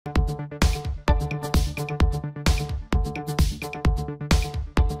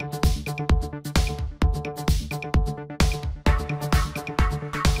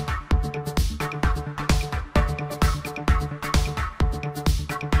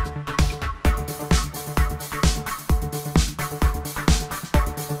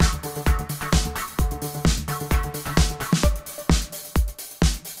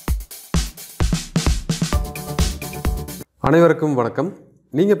அனைவருக்கும் வணக்கம்.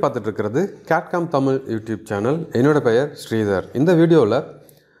 நீங்கள் பார்த்துட்டு இருக்கிறது கேட்காம் தமிழ் யூடியூப் சேனல். என்னோட பெயர் ஸ்ரீதர். இந்த வீடியோவில்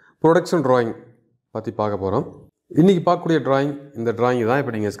ப்ரொடக்ஷன் டிராயிங் பற்றி பார்க்க போகிறோம். இன்றைக்கி பார்க்கக்கூடிய டிராயிங் இந்த டிராயிங் தான்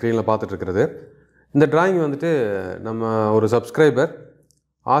இப்போ நீங்கள் ஸ்க்ரீனில் பார்த்துட்ருக்கிறது. இந்த டிராயிங் வந்துட்டு நம்ம ஒரு சப்ஸ்கிரைபர்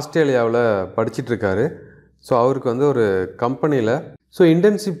ஆஸ்திரேலியாவில் படிச்சிட்ருக்காரு. ஸோ அவருக்கு வந்து ஒரு கம்பெனியில்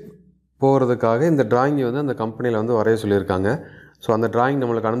இன்டர்ன்ஷிப் போகிறதுக்காக இந்த டிராயிங்கை வந்து அந்த கம்பெனியில் வந்து வரைய சொல்லியிருக்காங்க. ஸோ அந்த டிராயிங்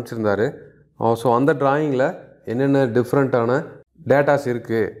நம்மளுக்கு அனுப்பிச்சிருந்தாரு. ஸோ அந்த டிராயிங்கில் என்னென்ன டிஃப்ரெண்ட்டான டேட்டாஸ்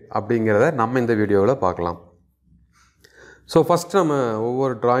இருக்குது அப்படிங்கிறத நம்ம இந்த வீடியோவில் பார்க்கலாம். ஸோ ஃபஸ்ட் நம்ம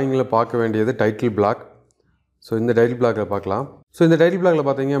ஒவ்வொரு டிராயிங்கில் பார்க்க வேண்டியது டைட்டில் பிளாக். ஸோ இந்த டைட்டில் பிளாக்கில் பார்க்கலாம். ஸோ இந்த டைட்டில் பிளாக்கில்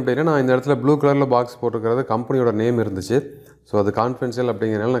பார்த்தீங்க அப்படின்னா நான் இந்த இடத்துல ப்ளூ கலரில் பாக்ஸ் போட்டிருக்கிறது கம்பெனியோட நேம் இருந்துச்சு. ஸோ அது கான்ஃபிடென்ஷியல்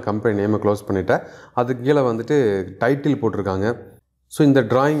அப்படிங்கிறனால நான் கம்பெனி நேமை க்ளோஸ் பண்ணிவிட்டேன். அதுக்கு கீழே வந்துட்டு டைட்டில் போட்டிருக்காங்க. ஸோ இந்த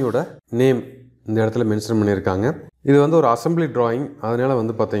டிராயிங்கோட நேம் இந்த இடத்துல மென்ஷன் பண்ணியிருக்காங்க. இது வந்து ஒரு அசம்பிளி டிராயிங். அதனால்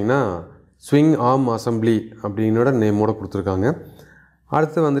வந்து பார்த்திங்கன்னா ஸ்விங் ஆர்ம் அசம்பிளி அப்படின்னோட நேமோடு கொடுத்துருக்காங்க.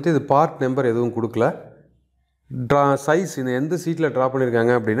 அடுத்து வந்துட்டு இது பார்ட் நம்பர் எதுவும் கொடுக்கல. சைஸ் இந்த எந்த சீட்டில் ட்ரா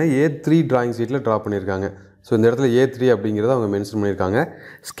பண்ணியிருக்காங்க அப்படின்னா A3 டிராயிங் சீட்டில் ட்ரா பண்ணியிருக்காங்க. ஸோ இந்த இடத்துல A3 அப்படிங்கிறத அவங்க மென்ஷன் பண்ணியிருக்காங்க.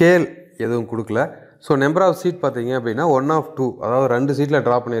 ஸ்கேல் எதுவும் கொடுக்கல. ஸோ நம்பர் ஆஃப் சீட் பார்த்தீங்க அப்படின்னா 1/2, அதாவது 2 சீட்டில்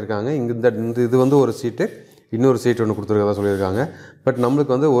ட்ரா பண்ணியிருக்காங்க. இந்த இது வந்து ஒரு சீட்டு, இன்னொரு சீட் ஒன்று கொடுத்துருக்கதா சொல்லியிருக்காங்க. பட்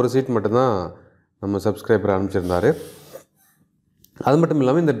நம்மளுக்கு வந்து ஒரு சீட் மட்டும்தான் நம்ம சப்ஸ்கிரைபர் அனுப்பிச்சிருந்தார். அது மட்டும்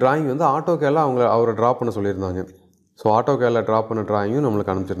இல்லாமல் இந்த டிராயிங் வந்து AutoCADல அவரை ட்ரா பண்ண சொல்லியிருந்தாங்க. ஸோ AutoCADல ட்ரா பண்ண டிராயிங்கும்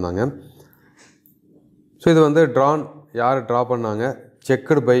நம்மளுக்கு அனுப்பிச்சிருந்தாங்க. ஸோ இது வந்து யார் ட்ரா பண்ணாங்க,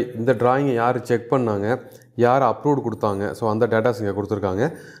 செக்குடு பை, இந்த டிராயிங்கை யார் செக் பண்ணாங்க, யார் அப்ரூவ்டு கொடுத்தாங்க, ஸோ அந்த டேட்டாஸ் இங்கே கொடுத்துருக்காங்க.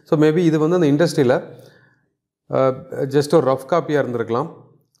 ஸோ மேபி இது வந்து அந்த இண்டஸ்ட்ரியில் ஜஸ்ட் ஒரு ரஃப் காப்பியாக இருந்திருக்கலாம்.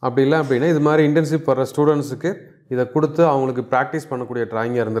 அப்படி இல்லை அப்படின்னா இது மாதிரி இன்டர்ன்ஷிப் வர ஸ்டூடெண்ட்ஸுக்கு இதை கொடுத்து அவங்களுக்கு ப்ராக்டிஸ் பண்ணக்கூடிய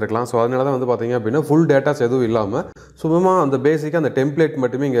டிராயிங்காக இருந்திருக்கலாம். ஸோ அதனால தான் வந்து பார்த்திங்க அப்படின்னா ஃபுல் டேட்டாஸ் எதுவும் இல்லாமல் சும்மா அந்த பேசிக்காக அந்த டெம்ப்ளேட்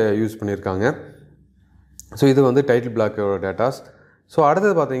மட்டுமே இங்கே யூஸ் பண்ணியிருக்காங்க. ஸோ இது வந்து டைட்டில் பிளாக்கோட டேட்டாஸ். ஸோ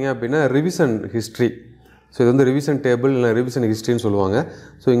அடுத்தது பார்த்திங்க அப்படின்னா ரிவிஷன் ஹிஸ்ட்ரி. ஸோ இது வந்து ரிவிஷன் டேபிள் இல்லை ரிவிஷன் ஹிஸ்ட்ரின்னு சொல்லுவாங்க.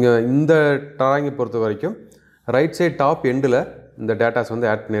 ஸோ இங்கே இந்த டிராயிங்கை பொறுத்த வரைக்கும் ரைட் சைட் டாப் எண்டில் இந்த டேட்டாஸ் வந்து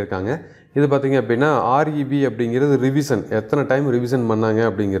ஆட் பண்ணியிருக்காங்க. இது பார்த்திங்க அப்படின்னா REB அப்படிங்கிறது ரிவிஷன், எத்தனை டைம் ரிவிஷன் பண்ணாங்க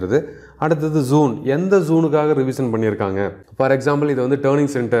அப்படிங்கிறது. அடுத்தது ஜூன், எந்த ஜூனுக்காக ரிவிஷன் பண்ணியிருக்காங்க. ஃபார் எக்ஸாம்பிள் இது வந்து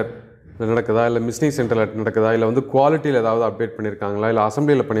டேர்னிங் சென்டர் நடக்குதா, இல்லை மிஷினிங் சென்டரில் நடக்குதா, இல்லை வந்து குவாலிட்டியில் ஏதாவது அப்டேட் பண்ணியிருக்காங்களா, இல்லை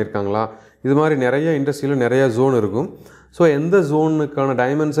அசம்பிளியில் பண்ணியிருக்காங்களா. இது மாதிரி நிறைய இண்டஸ்ட்ரியில் நிறைய ஜோன் இருக்கும். ஸோ எந்த ஜோனுக்கான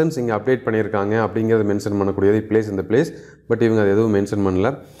டைமென்ஷன்ஸ் இங்கே அப்டேட் பண்ணியிருக்காங்க அப்படிங்கிறது மென்ஷன் பண்ணக்கூடியது இந்த பிளேஸ். பட் இவங்க அது எதுவும் மென்ஷன் பண்ணல.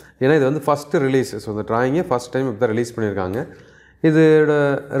 ஏன்னா இது வந்து ஃபஸ்ட்டு ரிலீஸ். ஸோ இந்த டிராயிங்கை ஃபஸ்ட் டைம் இப்போ தான் ரிலீஸ் பண்ணியிருக்காங்க. இதோட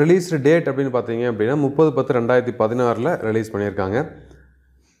ரிலீஸ்டு டேட் அப்படின்னு பார்த்தீங்க அப்படின்னா 30/10/2016 ரிலீஸ் பண்ணியிருக்காங்க.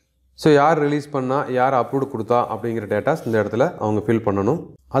 ஸோ யார் ரிலீஸ் பண்ணால், யார் அப்ரூவ்டு கொடுத்தா அப்படிங்கிற டேட்டாஸ் இந்த இடத்துல அவங்க ஃபில் பண்ணணும்.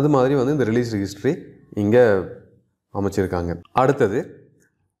 அது மாதிரி வந்து இந்த ரிலீஸ் ஹிஸ்ட்ரி இங்கே அமைச்சிருக்காங்க. அடுத்தது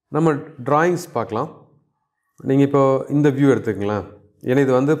நம்ம டிராயிங்ஸ் பார்க்கலாம். நீங்கள் இப்போ இந்த வியூ எடுத்துக்கலாம். ஏன்னா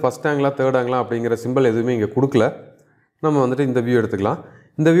இது வந்து ஃபஸ்ட் ஆங்கிளா தேர்ட் ஆங்கிளா அப்படிங்கிற சிம்பிள் எதுவுமே இங்கே கொடுக்கல. நம்ம வந்துட்டு இந்த வியூ எடுத்துக்கலாம்.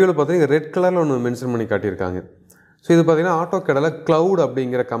 இந்த வியூவில் பார்த்தீங்கன்னா ரெட் கலரில் ஒன்று மென்ஷன் பண்ணி காட்டியிருக்காங்க. ஸோ இது பார்த்திங்கன்னா AutoCADல க்ளவுட்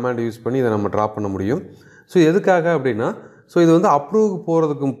அப்படிங்கிற கமாண்ட் யூஸ் பண்ணி இதை நம்ம ட்ரா பண்ண முடியும். ஸோ எதுக்காக அப்படின்னா இது வந்து அப்ரூவ்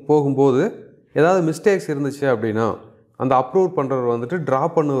போகும்போது ஏதாவது மிஸ்டேக்ஸ் இருந்துச்சு அப்படின்னா அந்த அப்ரூவ் பண்ணுறவர் வந்துட்டு ட்ரா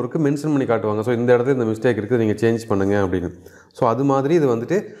பண்ணுறவருக்கு மென்ஷன் பண்ணி காட்டுவாங்க. ஸோ இந்த இடத்துல இந்த மிஸ்டேக் இருக்குது, நீங்கள் சேஞ்ச் பண்ணுங்கள் அப்படின்னு. ஸோ அது மாதிரி இது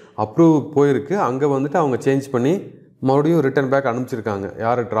வந்துட்டு அப்ரூவ் போயிருக்கு. அங்கே வந்துட்டு அவங்க சேஞ்ச் பண்ணி மறுபடியும் ரிட்டன் பேக் அனுப்பிச்சிருக்காங்க.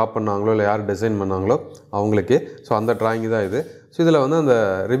 யார் ட்ரா பண்ணாங்களோ இல்லை யார் டிசைன் பண்ணாங்களோ அவங்களுக்கு. ஸோ அந்த டிராயிங் தான் இது. ஸோ இதில் வந்து அந்த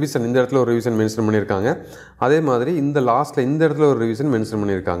ரிவிஷன், இந்த இடத்துல ஒரு ரிவிஷன் மென்ஷன் பண்ணியிருக்காங்க. அதே மாதிரி இந்த லாஸ்ட்டில் இந்த இடத்துல ஒரு ரிவிஷன் மென்ஷன்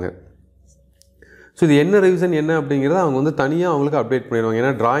பண்ணியிருக்காங்க. ஸோ இது என்ன ரிவிஷன் என்ன அப்படிங்கிறத அவங்க வந்து தனியாக அவங்களுக்கு அப்டேட் பண்ணிடுவாங்க.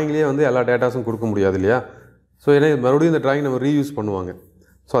 ஏன்னா டிராயிங்லேயே வந்து எல்லா டேட்டாஸும் கொடுக்க முடியாது இல்லையா. ஸோ ஏன்னா மறுபடியும் இந்த டிராயிங் நம்ம ரீயூஸ் பண்ணுவாங்க.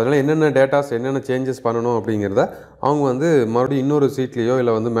 ஸோ அதனால் என்னென்ன டேட்டாஸ் என்னென்ன சேஞ்சஸ் பண்ணணும் அப்படிங்கிறத அவங்க வந்து மறுபடியும் இன்னொரு சீட்லேயோ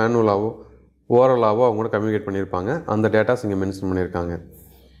இல்லை வந்து மேனுவலாகவோ ஓரலாகவோ அவங்க கூட கம்யூனிகேட் பண்ணியிருப்பாங்க. அந்த டேட்டாஸ் இங்கே மென்ஷன் பண்ணியிருக்காங்க.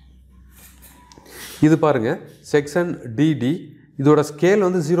 இது பாருங்கள், செக்ஷன் DD. இதோட ஸ்கேல்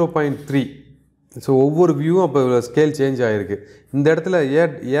வந்து 0.3. ஸோ ஒவ்வொரு வியூவும் அப்போ ஸ்கேல் சேஞ்ச் ஆகிருக்கு. இந்த இடத்துல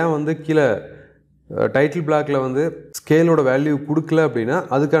ஏன் வந்து கீழே டைட்டில் பிளாக்கில் வந்து ஸ்கேலோட வேல்யூ கொடுக்கல அப்படின்னா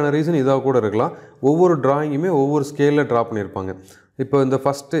அதுக்கான ரீசன் இதாக கூட இருக்கலாம். ஒவ்வொரு டிராயிங்குமே ஒவ்வொரு ஸ்கேலில் ட்ரா பண்ணியிருப்பாங்க. இப்போ இந்த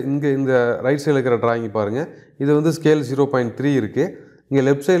ஃபஸ்ட்டு இந்த ரைட் சைடில் இருக்கிற டிராயிங் பாருங்கள். இது வந்து ஸ்கேல் 0.3 இருக்குது. இங்கே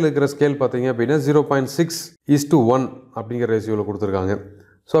லெஃப்ட் சைடில் இருக்கிற ஸ்கேல் பார்த்தீங்க அப்படின்னா 0.6:1 அப்படிங்கிற ரேஷியோவில் கொடுத்துருக்காங்க.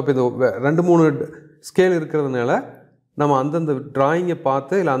 ஸோ அப்போ இந்த 2-3 ஸ்கேல் இருக்கிறதுனால நம்ம அந்தந்த டிராயிங்கை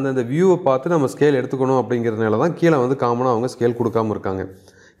பார்த்து இல்லை அந்தந்த வியூவை பார்த்து நம்ம ஸ்கேல் எடுத்துக்கணும் அப்படிங்கிறதுனால தான் கீழே வந்து காமனாக அவங்க ஸ்கேல் கொடுக்காமல் இருக்காங்க.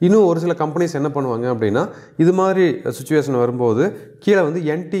 இன்னும் ஒரு சில கம்பெனிஸ் என்ன பண்ணுவாங்க அப்படின்னா இது மாதிரி சுச்சுவேஷன் வரும்போது கீழே வந்து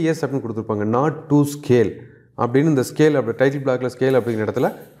NTS அப்படின்னு கொடுத்துருப்பாங்க, நாட் டு ஸ்கேல் அப்படின்னு. இந்த ஸ்கேல் அப்படி டைட்டில் பிளாக்கில் ஸ்கேல் அப்படிங்கிற இடத்துல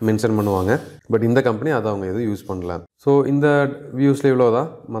மென்ஷன் பண்ணுவாங்க. பட் இந்த கம்பெனி அதை அவங்க எதுவும் யூஸ் பண்ணல. ஸோ இந்த வியூஸில் இவ்வளோ தான்.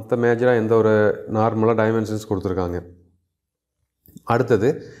 மற்ற மேஜராக எந்த ஒரு நார்மலாக டைமென்ஷன்ஸ் கொடுத்துருக்காங்க. அடுத்தது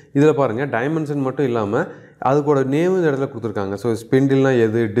இதில் பாருங்கள் டைமென்ஷன் மட்டும் இல்லாமல் அதுக்கூட நேம் இந்த இடத்துல கொடுத்துருக்காங்க. ஸோ ஸ்பிண்டில்னா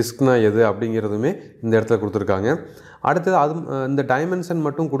எது, டிஸ்க்னா எது அப்படிங்கிறதுமே இந்த இடத்துல கொடுத்துருக்காங்க. அடுத்தது அது இந்த டைமென்ஷன்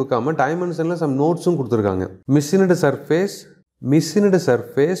மட்டும் கொடுக்காம டைமென்ஷனில் சம் நோட்ஸும் கொடுத்துருக்காங்க. மிஷின்டு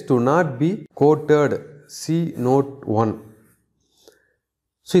surface to not be coated C note 1.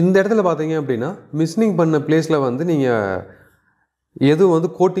 So இந்த இடத்துல பார்த்தீங்க அப்படின்னா மிஷினிங் பண்ண பிளேஸில் வந்து நீங்கள் எதுவும் வந்து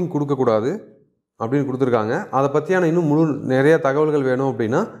கோட்டிங் கொடுக்கக்கூடாது அப்படின்னு கொடுத்துருக்காங்க. அதை பற்றியான இன்னும் நிறைய தகவல்கள் வேணும்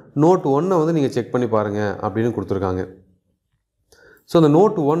அப்படின்னா நோட் 1 வந்து நீங்கள் செக் பண்ணி பாருங்கள் அப்படின்னு கொடுத்துருக்காங்க. ஸோ அந்த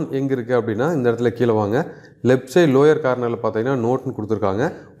நோட் 1 எங்கே இருக்குது அப்படின்னா இந்த இடத்துல கீழே வாங்க, லெஃப்ட் சைடு லோயர் கார்னரில் பார்த்தீங்கன்னா நோட்னு கொடுத்துருக்காங்க.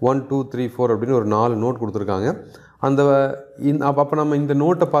 1 2 3 4 அப்படின்னு ஒரு 4 நோட் கொடுத்துருக்காங்க. அப்போ நம்ம இந்த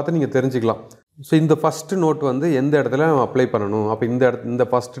நோட்டை பார்த்து நீங்கள் தெரிஞ்சுக்கலாம். ஸோ இந்த ஃபஸ்ட்டு நோட் வந்து எந்த இடத்துல நம்ம அப்ளை பண்ணணும். அப்போ இந்த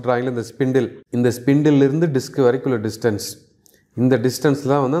ஃபஸ்ட்டு ட்ராயிங்கில் இந்த ஸ்பிண்டிலிருந்து டிஸ்க் வரைக்கும் உள்ள டிஸ்டன்ஸ், இந்த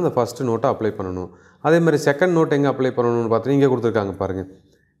டிஸ்டன்ஸில் தான் வந்து அந்த ஃபஸ்ட்டு நோட்டை அப்ளை பண்ணணும். அதே மாதிரி செகண்ட் நோட் எங்கே அப்ளை பண்ணணும்னு பார்த்தீங்கன்னா இங்கே கொடுத்துருக்காங்க பாருங்கள்.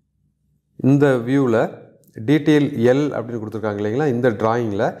 இந்த வியூவில் டீட்டெயில் எல் அப்படின்னு கொடுத்துருக்காங்க இல்லைங்களா, இந்த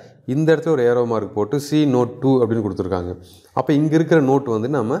ட்ராயிங்கில் இந்த இடத்துல ஒரு ஏரோ மார்க் போட்டு சி நோட் 2 அப்படின்னு கொடுத்துருக்காங்க. அப்போ இங்கே இருக்கிற நோட் வந்து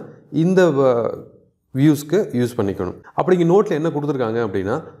நம்ம இந்த வியூஸ்க்கு யூஸ் பண்ணிக்கணும். அப்படி இங்கே நோட்டில் என்ன கொடுத்துருக்காங்க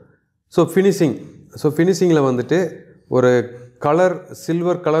அப்படின்னா ஃபினிஷிங்கில் வந்துட்டு ஒரு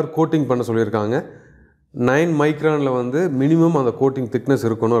சில்வர் கலர் கோட்டிங் பண்ண சொல்லியிருக்காங்க. 9 மைக்ரானில் வந்து மினிமம் அந்த கோட்டிங் திக்னஸ்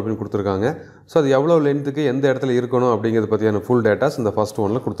இருக்கணும் அப்படின்னு கொடுத்துருக்காங்க. ஸோ அது எவ்வளோ லென்த்துக்கு எந்த இடத்துல இருக்கணும் அப்படிங்கிறத பற்றியான ஃபுல் டேட்டாஸ் இந்த ஃபஸ்ட்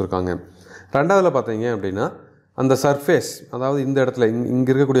ஒன்னில் கொடுத்துருக்காங்க. ரெண்டாவதில் பார்த்தீங்க அப்படின்னா அந்த சர்ஃபேஸ், அதாவது இந்த இடத்துல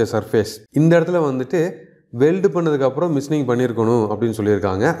இங்கே இருக்கக்கூடிய சர்ஃபேஸ், இந்த இடத்துல வந்துட்டு வெல்டு பண்ணதுக்கப்புறம் மிஷினிங் பண்ணியிருக்கணும் அப்படின்னு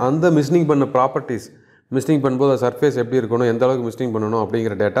சொல்லியிருக்காங்க. அந்த மிஷினிங் பண்ண ப்ராப்பர்ட்டிஸ், மிஷினிங் பண்ணும்போது சர்ஃபேஸ் எப்படி இருக்கணும், எந்த அளவுக்கு மிஷினிங் பண்ணணும்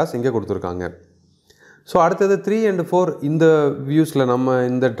அப்படிங்கிற டேட்டாஸ் இங்கே கொடுத்துருக்காங்க. ஸோ அடுத்தது 3 and 4 இந்த வியூஸில் நம்ம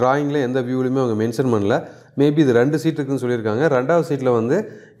இந்த ட்ராயிங்கில் எந்த வியூலையுமே அவங்க மென்ஷன் பண்ணல. மேபி இது 2 சீட் இருக்குதுன்னு சொல்லியிருக்காங்க. 2வது சீட்டில் வந்து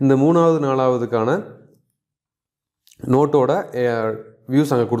இந்த 3வது 4வதுக்கான நோட்டோட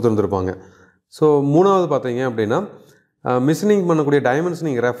வியூஸ் அங்கே கொடுத்துருந்துருப்பாங்க. ஸோ 3வது பார்த்தீங்க அப்படின்னா மிஷினிங் பண்ணக்கூடிய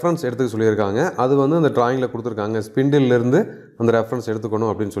டைமென்ஷனிங் ரெஃபரன்ஸ் எடுத்துக்க சொல்லியிருக்காங்க. அது வந்து அந்த ட்ராயிங்கில் கொடுத்துருக்காங்க. ஸ்பிண்டிலிருந்து அந்த ரெஃபரன்ஸ்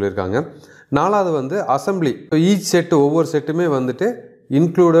எடுத்துக்கணும் அப்படின்னு சொல்லியிருக்காங்க. 4வது வந்து அசம்பிளி. ஸோ ஈச் செட்டு, ஒவ்வொரு செட்டுமே வந்துட்டு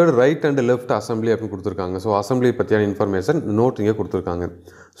included right and left assembly அப்படின்னு கொடுத்துருக்காங்க. ஸோ அசம்பிளி பற்றியான இன்ஃபர்மேஷன் நோட் இங்கே கொடுத்துருக்காங்க.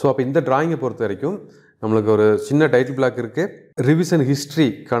 ஸோ அப்போ இந்த ட்ராயிங்கை பொறுத்த வரைக்கும் நம்மளுக்கு ஒரு சின்ன டைட்டில் பிளாக் இருக்குது. ரிவிஷன்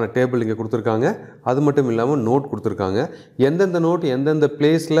ஹிஸ்ட்ரிக்கான டேபிள் இங்கே கொடுத்துருக்காங்க. அது மட்டும் இல்லாமல் நோட் கொடுத்துருக்காங்க. எந்தெந்த நோட் எந்தெந்த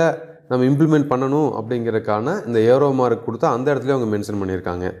பிளேஸில் நம்ம இம்ப்ளிமெண்ட் பண்ணணும் அப்படிங்கிறதுக்கான இந்த ஏரோ மார்க் கொடுத்தா அந்த இடத்துல அவங்க மென்ஷன்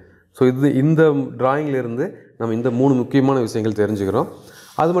பண்ணியிருக்காங்க. ஸோ இந்த ட்ராயிங்கிலிருந்து நம்ம இந்த 3 முக்கியமான விஷயங்கள் தெரிஞ்சுக்கிறோம்.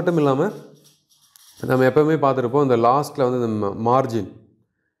 அது மட்டும் இல்லாமல் நம்ம எப்போவுமே பார்த்துருப்போம் இந்த லாஸ்ட்டில் வந்து இந்த மார்ஜின்,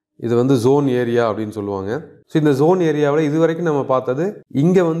 இது வந்து ஜோன் ஏரியா அப்படின்னு சொல்லுவாங்க. ஸோ இந்த ஜோன் ஏரியாவில் இது வரைக்கும் நம்ம பார்த்தது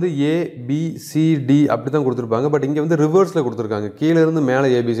இங்கே வந்து ABCD அப்படி தான் கொடுத்துருப்பாங்க. பட் இங்கே வந்து ரிவர்ஸில் கொடுத்துருக்காங்க. கீழேருந்து மேலே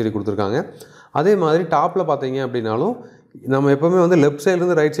ABCD கொடுத்துருக்காங்க. அதே மாதிரி டாப்பில் பார்த்தீங்க அப்படின்னாலும் நம்ம எப்போவுமே வந்து லெஃப்ட்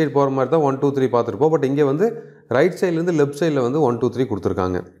சைட்லேருந்து ரைட் சைடு போகிற மாதிரி தான் 1 2 3 பார்த்துருப்போம். பட் இங்கே வந்து ரைட் சைட்லேருந்து லெஃப்ட் சைடில் வந்து 1 2 3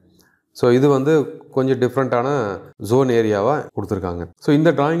 கொடுத்துருக்காங்க. ஸோ இது வந்து கொஞ்சம் டிஃப்ரெண்ட்டான ஜோன் ஏரியாவாக கொடுத்துருக்காங்க. ஸோ இந்த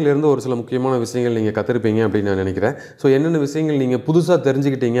ட்ராயிங்கிலேருந்து ஒரு சில முக்கியமான விஷயங்கள் நீங்கள் கற்றுருப்பீங்க அப்படின்னு நான் நினைக்கிறேன். ஸோ என்னென்ன விஷயங்கள் நீங்கள் புதுசாக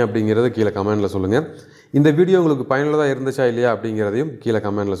தெரிஞ்சுக்கிட்டீங்க அப்படிங்கிறத கீழே கமெண்டில் சொல்லுங்கள். இந்த வீடியோ உங்களுக்கு பயனுள்ளதாக இருந்துச்சா இல்லையா அப்படிங்கிறதையும் கீழே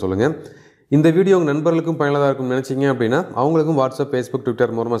கமெண்டில் சொல்லுங்கள். இந்த வீடியோ உங்கள் நண்பர்களுக்கும் பயனுள்ளதாக இருக்கும்னு நினச்சிங்க அப்படின்னா அவங்களுக்கும் வாட்ஸ்அப், ஃபேஸ்புக்,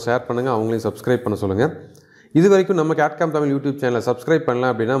 ட்விட்டர் மூலமாக ஷேர் பண்ணுங்கள். அவங்களையும் சப்ஸ்கிரைப் பண்ண சொல்லுங்கள். இது வரைக்கும் நம்ம கேட்காம் தமிழ் யூடியூப் சேனலை சப்ஸ்கிரைப்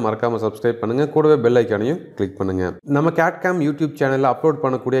பண்ணலாம் அப்படின்னா மறக்காமல் சப்ஸ்கிரைப் பண்ணுங்கள். கூடவே பெல் ஐக்கானையும் கிளிக் பண்ணுங்கள். நம்ம கேட்காம் யூடியூப் சேனலில் அப்லோட்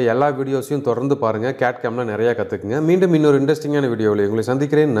பண்ணக்கூடிய எல்லா வீடியோஸையும் தொடர்ந்து பாருங்கள். கேட்காமில் நிறையா கற்றுக்குங்க. மீண்டும் இன்னொரு இன்ட்ரெஸ்டிங்கான வீடியோவில் உங்களை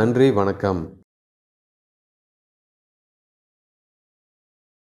சந்திக்கிறேன். நன்றி, வணக்கம்.